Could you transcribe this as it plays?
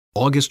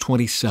August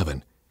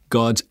 27,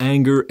 God's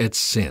anger at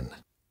sin.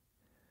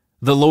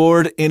 The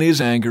Lord in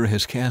His anger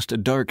has cast a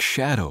dark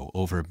shadow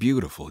over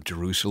beautiful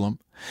Jerusalem.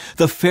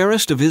 The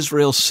fairest of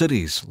Israel's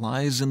cities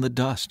lies in the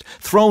dust,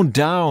 thrown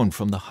down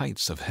from the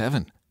heights of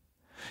heaven.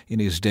 In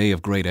His day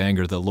of great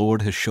anger, the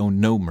Lord has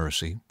shown no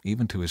mercy,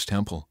 even to His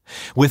temple.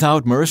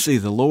 Without mercy,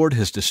 the Lord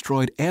has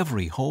destroyed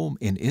every home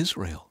in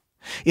Israel.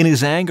 In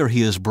His anger,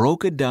 He has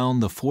broken down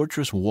the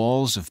fortress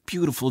walls of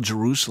beautiful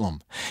Jerusalem.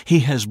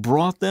 He has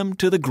brought them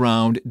to the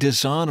ground,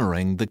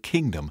 dishonoring the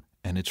kingdom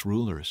and its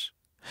rulers.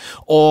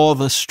 All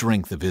the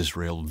strength of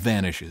Israel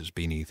vanishes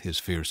beneath His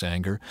fierce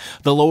anger.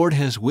 The Lord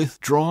has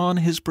withdrawn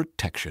His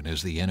protection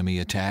as the enemy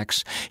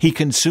attacks. He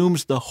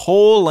consumes the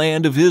whole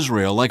land of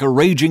Israel like a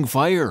raging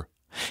fire.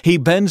 He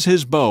bends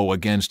His bow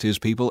against His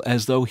people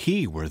as though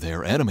He were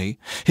their enemy.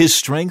 His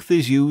strength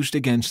is used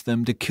against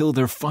them to kill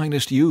their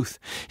finest youth.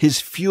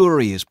 His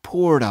fury is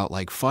poured out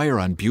like fire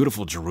on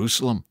beautiful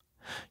Jerusalem.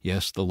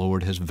 Yes, the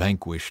Lord has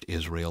vanquished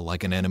Israel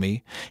like an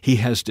enemy. He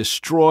has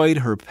destroyed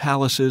her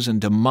palaces and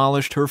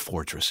demolished her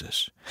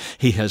fortresses.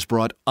 He has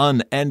brought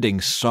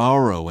unending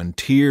sorrow and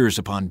tears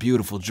upon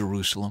beautiful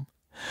Jerusalem.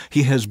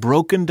 He has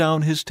broken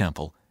down His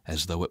temple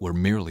as though it were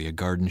merely a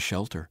garden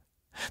shelter.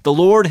 The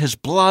Lord has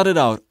blotted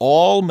out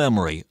all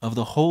memory of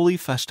the holy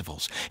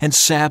festivals and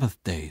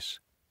Sabbath days.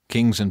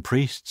 Kings and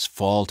priests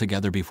fall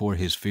together before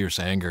His fierce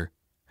anger.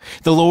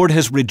 The Lord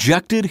has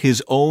rejected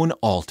His own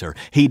altar.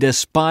 He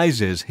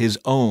despises His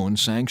own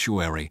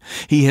sanctuary.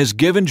 He has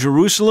given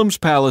Jerusalem's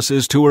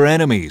palaces to her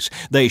enemies.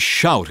 They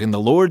shout in the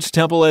Lord's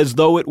temple as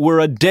though it were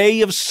a day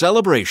of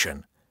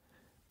celebration.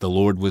 The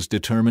Lord was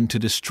determined to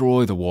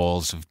destroy the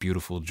walls of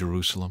beautiful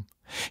Jerusalem.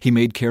 He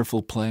made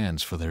careful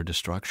plans for their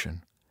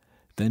destruction,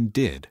 then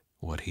did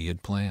what He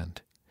had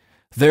planned.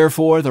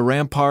 Therefore the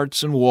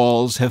ramparts and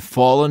walls have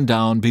fallen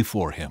down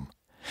before Him.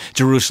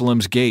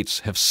 Jerusalem's gates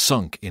have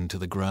sunk into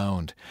the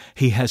ground.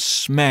 He has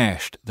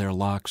smashed their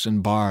locks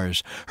and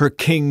bars. Her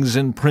kings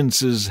and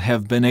princes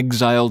have been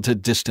exiled to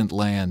distant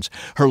lands.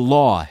 Her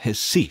law has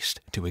ceased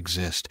to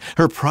exist.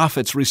 Her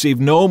prophets receive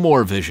no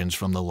more visions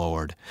from the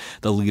Lord.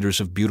 The leaders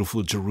of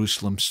beautiful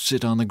Jerusalem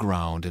sit on the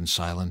ground in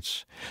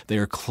silence. They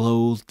are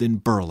clothed in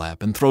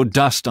burlap and throw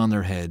dust on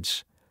their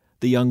heads.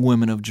 The young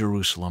women of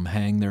Jerusalem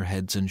hang their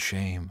heads in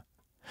shame.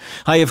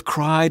 I have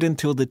cried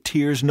until the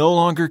tears no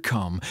longer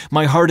come.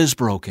 My heart is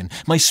broken.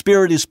 My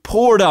spirit is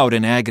poured out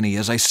in agony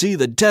as I see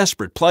the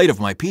desperate plight of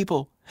my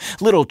people.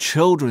 Little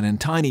children and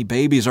tiny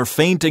babies are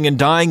fainting and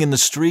dying in the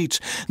streets.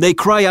 They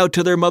cry out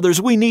to their mothers,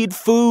 "We need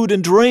food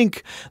and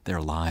drink."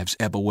 Their lives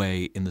ebb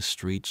away in the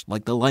streets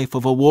like the life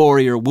of a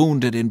warrior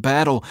wounded in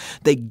battle.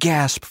 They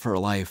gasp for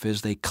life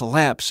as they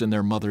collapse in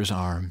their mother's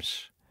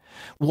arms.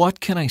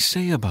 What can I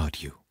say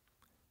about you?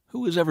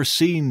 Who has ever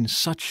seen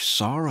such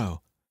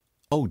sorrow?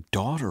 O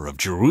daughter of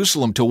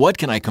Jerusalem, to what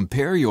can I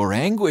compare your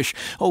anguish?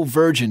 O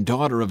virgin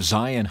daughter of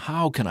Zion,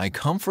 how can I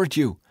comfort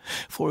you?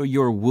 For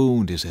your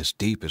wound is as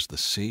deep as the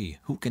sea.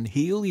 Who can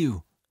heal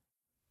you?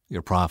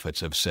 Your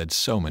prophets have said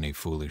so many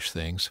foolish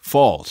things,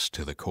 false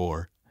to the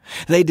core.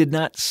 They did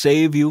not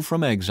save you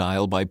from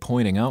exile by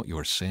pointing out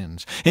your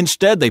sins.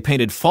 Instead, they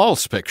painted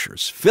false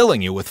pictures,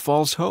 filling you with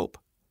false hope.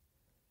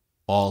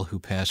 All who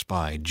pass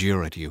by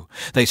jeer at you.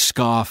 They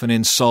scoff and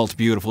insult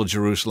beautiful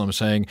Jerusalem,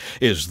 saying,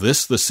 "Is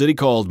this the city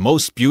called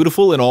most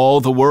beautiful in all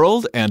the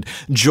world, and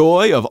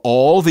joy of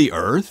all the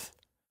earth?"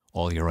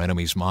 All your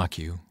enemies mock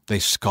you. They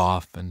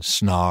scoff and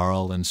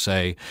snarl and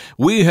say,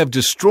 "We have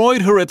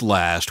destroyed her at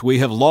last. We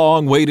have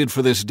long waited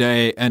for this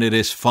day, and it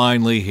is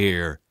finally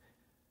here."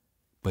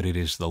 But it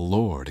is the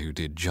Lord who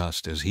did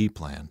just as He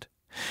planned.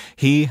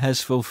 He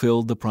has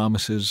fulfilled the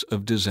promises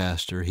of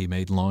disaster He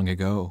made long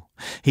ago.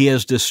 He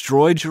has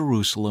destroyed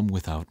Jerusalem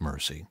without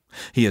mercy.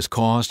 He has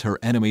caused her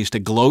enemies to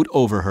gloat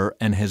over her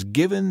and has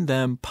given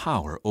them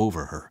power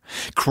over her.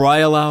 Cry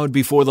aloud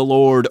before the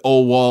Lord,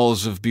 O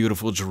walls of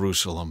beautiful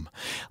Jerusalem.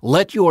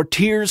 Let your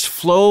tears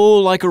flow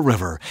like a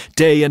river,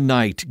 day and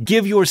night.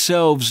 Give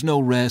yourselves no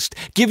rest.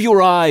 Give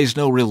your eyes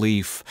no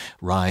relief.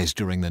 Rise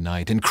during the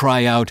night and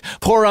cry out.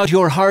 Pour out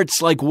your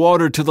hearts like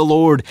water to the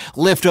Lord.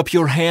 Lift up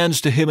your hands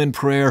to Him in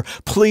prayer,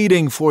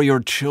 pleading for your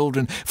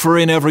children, for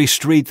in every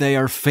street they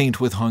are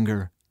faint with hunger.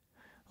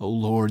 O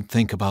Lord,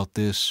 think about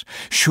this.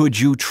 Should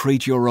you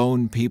treat your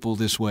own people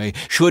this way?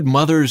 Should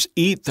mothers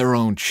eat their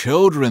own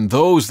children,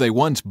 those they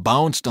once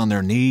bounced on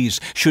their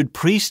knees? Should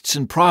priests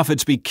and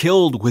prophets be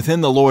killed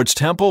within the Lord's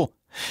temple?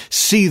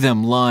 See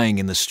them lying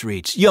in the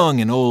streets,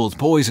 young and old,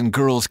 boys and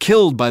girls,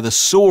 killed by the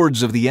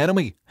swords of the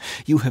enemy.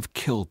 You have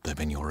killed them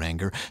in your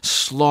anger,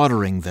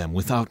 slaughtering them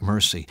without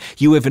mercy.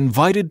 You have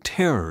invited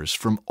terrors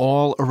from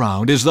all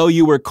around, as though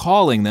you were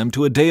calling them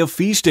to a day of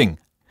feasting.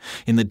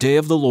 In the day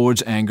of the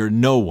Lord's anger,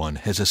 no one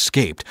has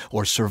escaped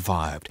or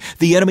survived.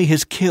 The enemy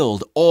has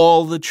killed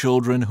all the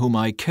children whom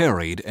I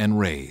carried and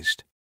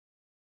raised.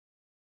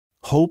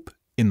 Hope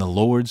in the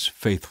Lord's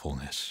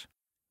faithfulness.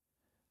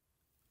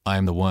 I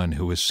am the one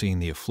who has seen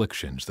the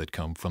afflictions that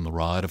come from the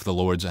rod of the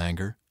Lord's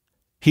anger.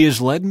 He has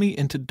led me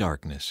into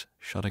darkness,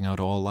 shutting out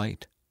all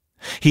light.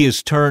 He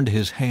has turned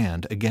His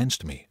hand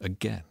against me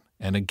again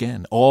and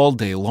again all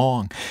day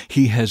long.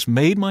 He has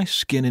made my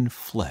skin and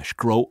flesh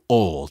grow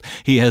old.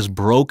 He has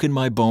broken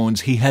my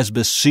bones. He has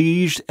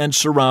besieged and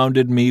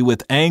surrounded me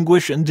with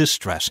anguish and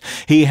distress.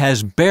 He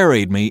has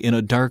buried me in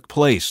a dark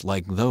place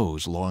like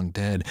those long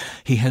dead.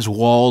 He has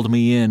walled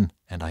me in,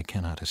 and I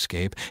cannot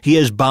escape. He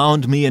has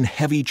bound me in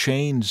heavy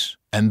chains.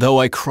 And though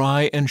I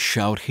cry and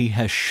shout, he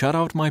has shut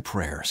out my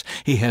prayers.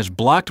 He has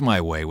blocked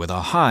my way with a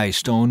high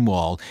stone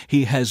wall.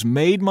 He has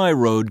made my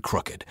road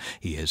crooked.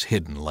 He is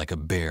hidden like a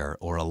bear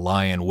or a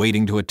lion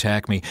waiting to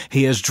attack me.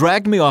 He has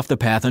dragged me off the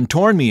path and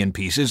torn me in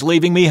pieces,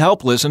 leaving me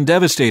helpless and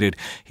devastated.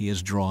 He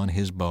has drawn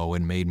his bow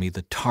and made me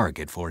the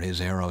target for his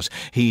arrows.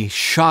 He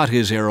shot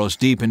his arrows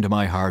deep into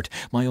my heart.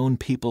 My own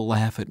people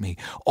laugh at me.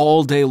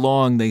 All day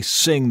long they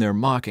sing their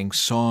mocking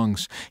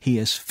songs. He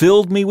has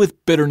filled me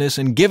with bitterness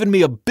and given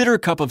me a bitter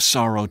cup of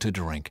sorrow to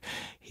drink.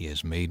 He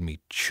has made me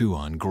chew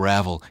on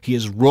gravel. He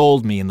has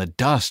rolled me in the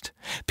dust.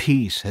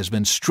 Peace has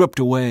been stripped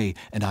away,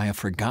 and I have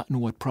forgotten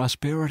what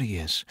prosperity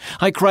is.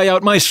 I cry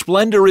out, my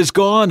splendor is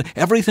gone.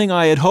 Everything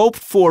I had hoped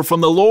for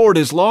from the Lord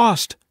is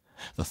lost.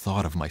 The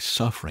thought of my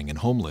suffering and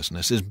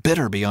homelessness is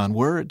bitter beyond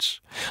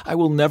words. I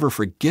will never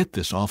forget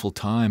this awful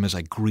time as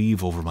I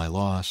grieve over my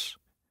loss.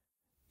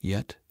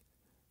 Yet,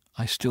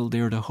 I still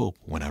dare to hope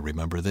when I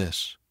remember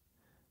this.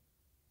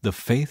 The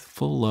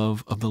faithful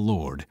love of the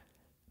Lord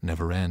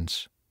never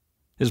ends.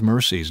 His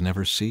mercies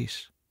never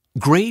cease.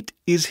 Great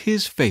is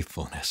His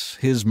faithfulness.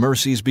 His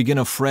mercies begin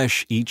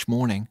afresh each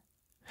morning.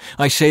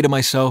 I say to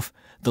myself,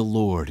 the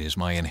Lord is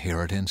my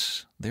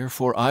inheritance.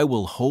 Therefore I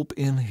will hope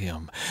in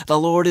Him. The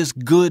Lord is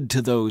good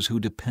to those who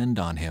depend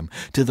on Him,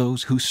 to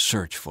those who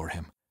search for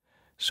Him.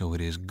 So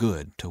it is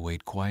good to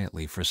wait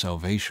quietly for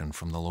salvation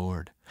from the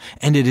Lord.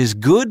 And it is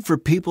good for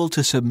people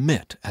to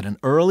submit at an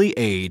early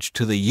age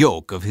to the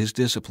yoke of His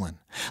discipline.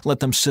 Let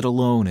them sit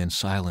alone in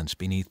silence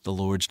beneath the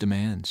Lord's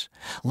demands.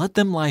 Let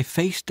them lie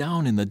face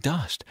down in the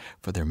dust,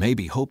 for there may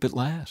be hope at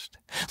last.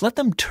 Let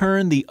them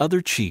turn the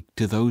other cheek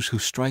to those who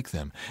strike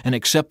them, and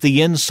accept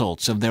the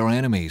insults of their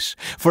enemies.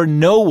 For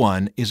no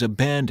one is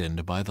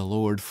abandoned by the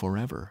Lord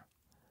forever.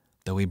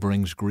 Though He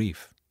brings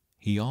grief,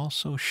 He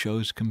also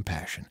shows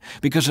compassion,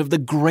 because of the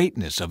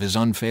greatness of His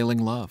unfailing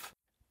love.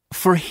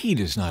 For He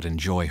does not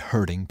enjoy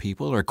hurting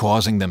people or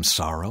causing them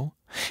sorrow.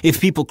 If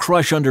people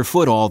crush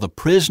underfoot all the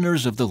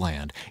prisoners of the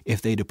land,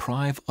 if they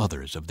deprive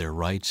others of their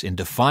rights in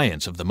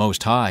defiance of the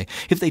Most High,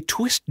 if they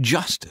twist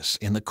justice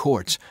in the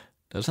courts,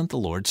 doesn't the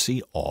Lord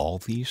see all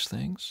these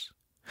things?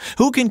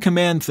 Who can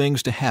command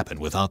things to happen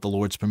without the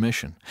Lord's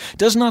permission?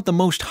 Does not the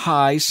Most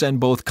High send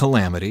both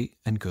calamity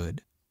and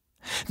good?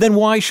 Then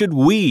why should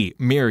we,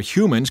 mere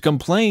humans,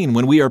 complain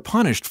when we are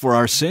punished for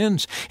our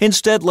sins?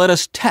 Instead, let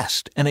us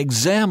test and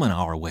examine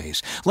our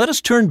ways. Let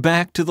us turn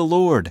back to the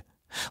Lord.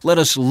 Let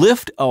us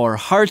lift our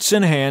hearts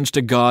and hands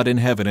to God in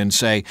heaven and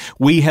say,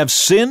 we have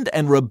sinned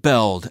and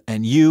rebelled,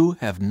 and you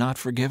have not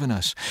forgiven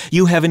us.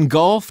 You have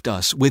engulfed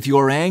us with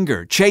your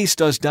anger,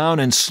 chased us down,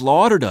 and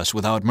slaughtered us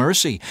without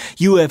mercy.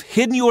 You have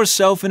hidden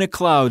yourself in a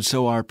cloud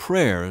so our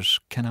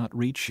prayers cannot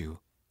reach you.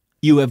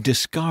 You have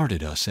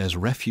discarded us as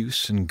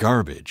refuse and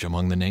garbage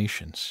among the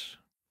nations.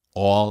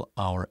 All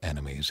our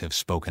enemies have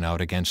spoken out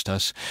against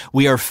us.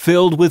 We are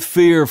filled with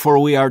fear, for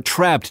we are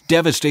trapped,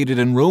 devastated,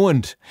 and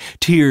ruined.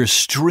 Tears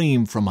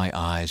stream from my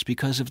eyes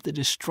because of the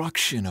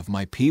destruction of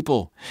my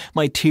people.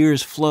 My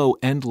tears flow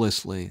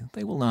endlessly.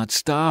 They will not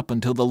stop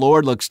until the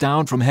Lord looks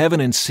down from heaven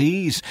and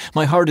sees.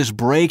 My heart is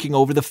breaking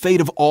over the fate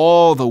of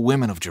all the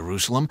women of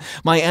Jerusalem.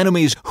 My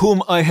enemies,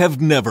 whom I have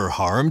never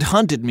harmed,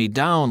 hunted me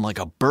down like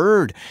a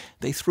bird.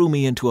 They threw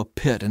me into a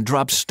pit and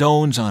dropped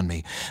stones on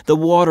me. The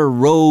water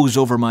rose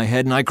over my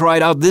head, and I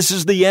cried out, this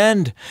is the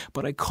end.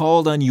 But I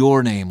called on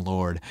your name,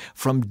 Lord,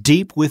 from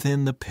deep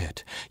within the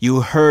pit. You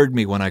heard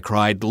me when I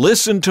cried,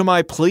 listen to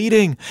my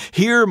pleading.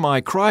 Hear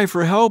my cry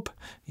for help.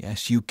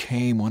 Yes, you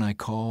came when I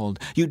called.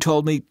 You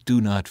told me,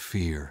 do not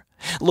fear.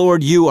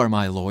 Lord, you are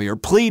my lawyer.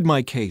 Plead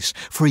my case,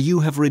 for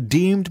you have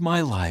redeemed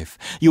my life.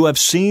 You have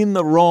seen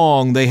the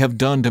wrong they have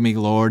done to me,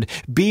 Lord.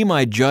 Be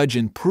my judge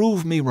and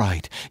prove me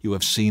right. You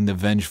have seen the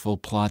vengeful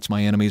plots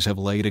my enemies have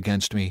laid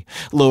against me.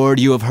 Lord,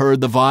 you have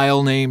heard the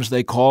vile names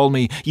they call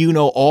me. You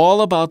know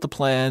all about the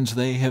plans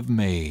they have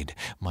made.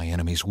 My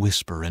enemies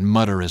whisper and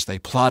mutter as they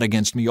plot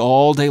against me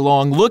all day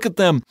long. Look at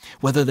them.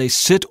 Whether they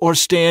sit or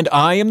stand,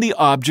 I am the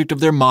object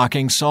of their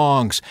mocking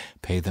songs.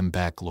 Pay them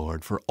back,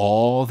 Lord, for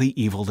all the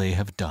evil they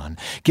have done.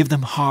 Give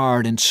them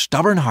hard and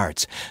stubborn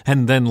hearts,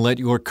 and then let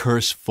your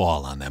curse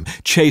fall on them.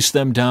 Chase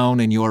them down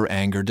in your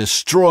anger,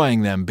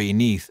 destroying them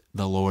beneath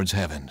the Lord's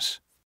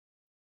heavens.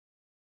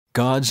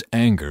 God's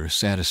anger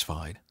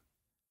satisfied.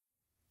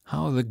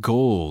 How the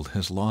gold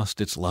has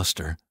lost its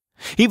luster.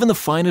 Even the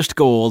finest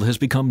gold has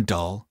become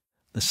dull.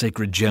 The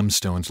sacred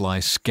gemstones lie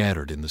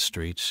scattered in the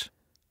streets.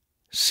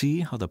 See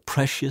how the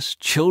precious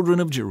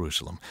children of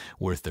Jerusalem,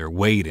 worth their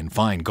weight in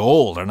fine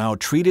gold, are now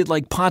treated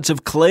like pots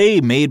of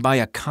clay made by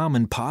a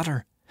common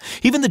potter.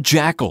 Even the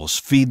jackals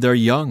feed their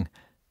young,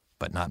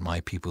 but not my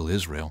people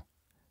Israel.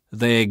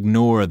 They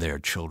ignore their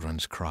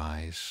children's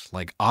cries,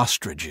 like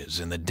ostriches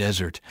in the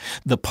desert.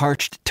 The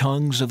parched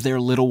tongues of their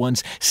little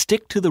ones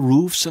stick to the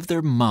roofs of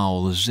their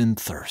mouths in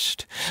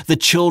thirst. The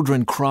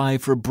children cry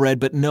for bread,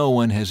 but no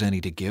one has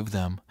any to give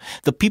them.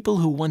 The people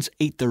who once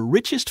ate the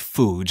richest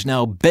foods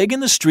now beg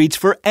in the streets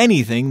for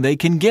anything they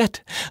can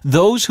get.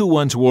 Those who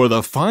once wore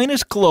the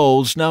finest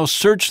clothes now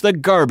search the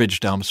garbage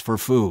dumps for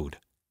food.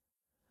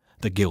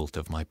 The guilt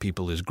of my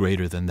people is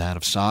greater than that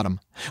of Sodom,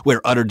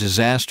 where utter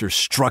disaster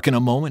struck in a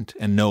moment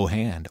and no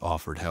hand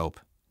offered help.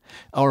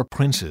 Our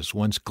princes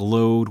once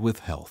glowed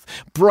with health,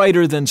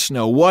 brighter than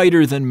snow,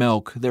 whiter than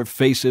milk. Their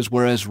faces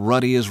were as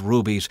ruddy as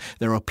rubies,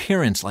 their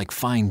appearance like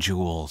fine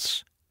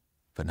jewels.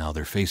 But now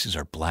their faces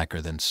are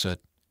blacker than soot.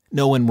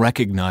 No one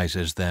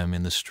recognizes them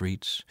in the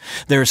streets.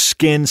 Their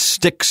skin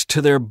sticks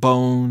to their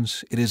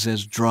bones. It is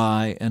as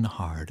dry and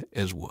hard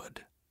as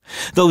wood.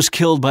 Those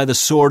killed by the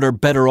sword are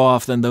better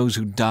off than those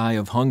who die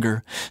of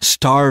hunger.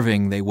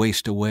 Starving, they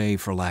waste away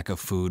for lack of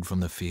food from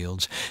the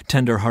fields.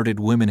 Tender-hearted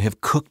women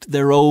have cooked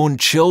their own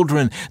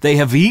children. They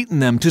have eaten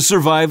them to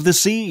survive the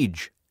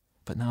siege.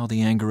 But now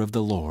the anger of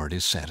the Lord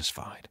is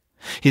satisfied.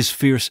 His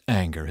fierce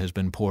anger has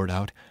been poured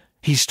out.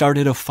 He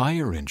started a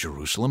fire in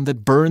Jerusalem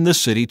that burned the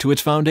city to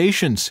its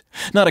foundations.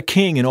 Not a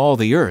king in all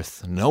the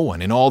earth, no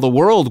one in all the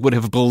world would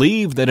have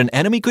believed that an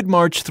enemy could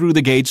march through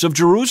the gates of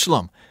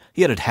Jerusalem.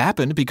 Yet it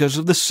happened because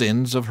of the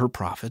sins of her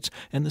prophets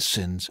and the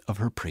sins of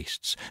her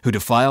priests, who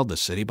defiled the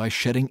city by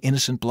shedding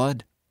innocent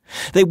blood.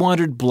 They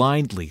wandered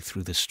blindly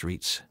through the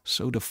streets,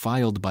 so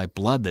defiled by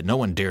blood that no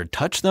one dared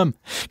touch them.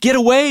 "Get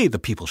away!" the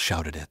people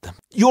shouted at them.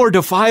 "You're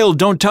defiled,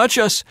 don't touch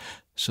us!"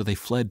 So they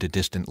fled to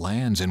distant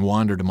lands and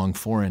wandered among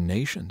foreign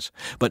nations.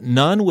 But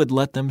none would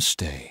let them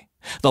stay.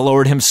 The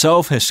Lord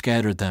himself has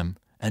scattered them,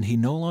 and he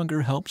no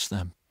longer helps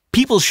them.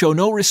 People show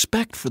no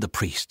respect for the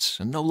priests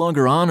and no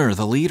longer honor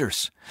the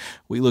leaders.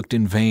 We looked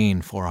in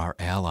vain for our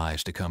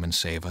allies to come and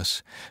save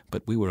us,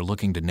 but we were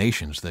looking to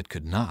nations that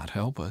could not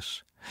help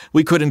us.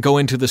 We couldn't go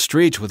into the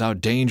streets without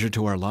danger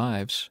to our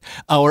lives.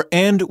 Our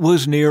end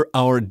was near,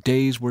 our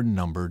days were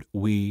numbered,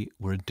 we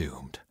were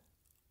doomed.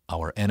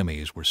 Our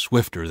enemies were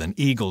swifter than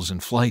eagles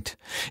in flight.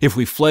 If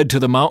we fled to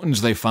the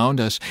mountains, they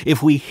found us.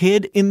 If we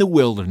hid in the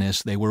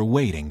wilderness, they were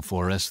waiting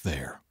for us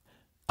there.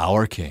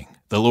 Our King,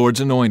 the Lord's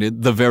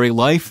anointed, the very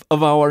life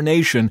of our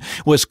nation,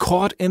 was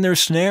caught in their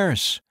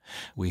snares.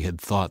 We had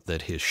thought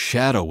that his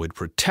shadow would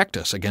protect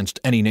us against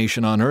any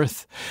nation on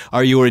earth.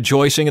 Are you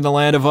rejoicing in the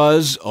land of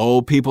Uz,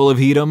 O people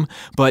of Edom?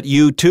 But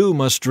you too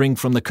must drink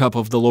from the cup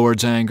of the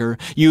Lord's anger.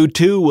 You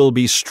too will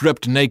be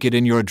stripped naked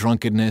in your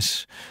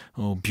drunkenness.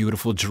 O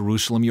beautiful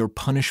Jerusalem, your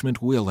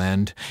punishment will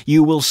end.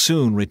 You will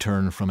soon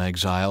return from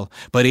exile.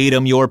 But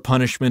Edom, your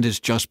punishment is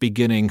just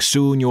beginning.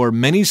 Soon your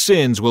many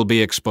sins will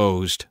be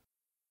exposed.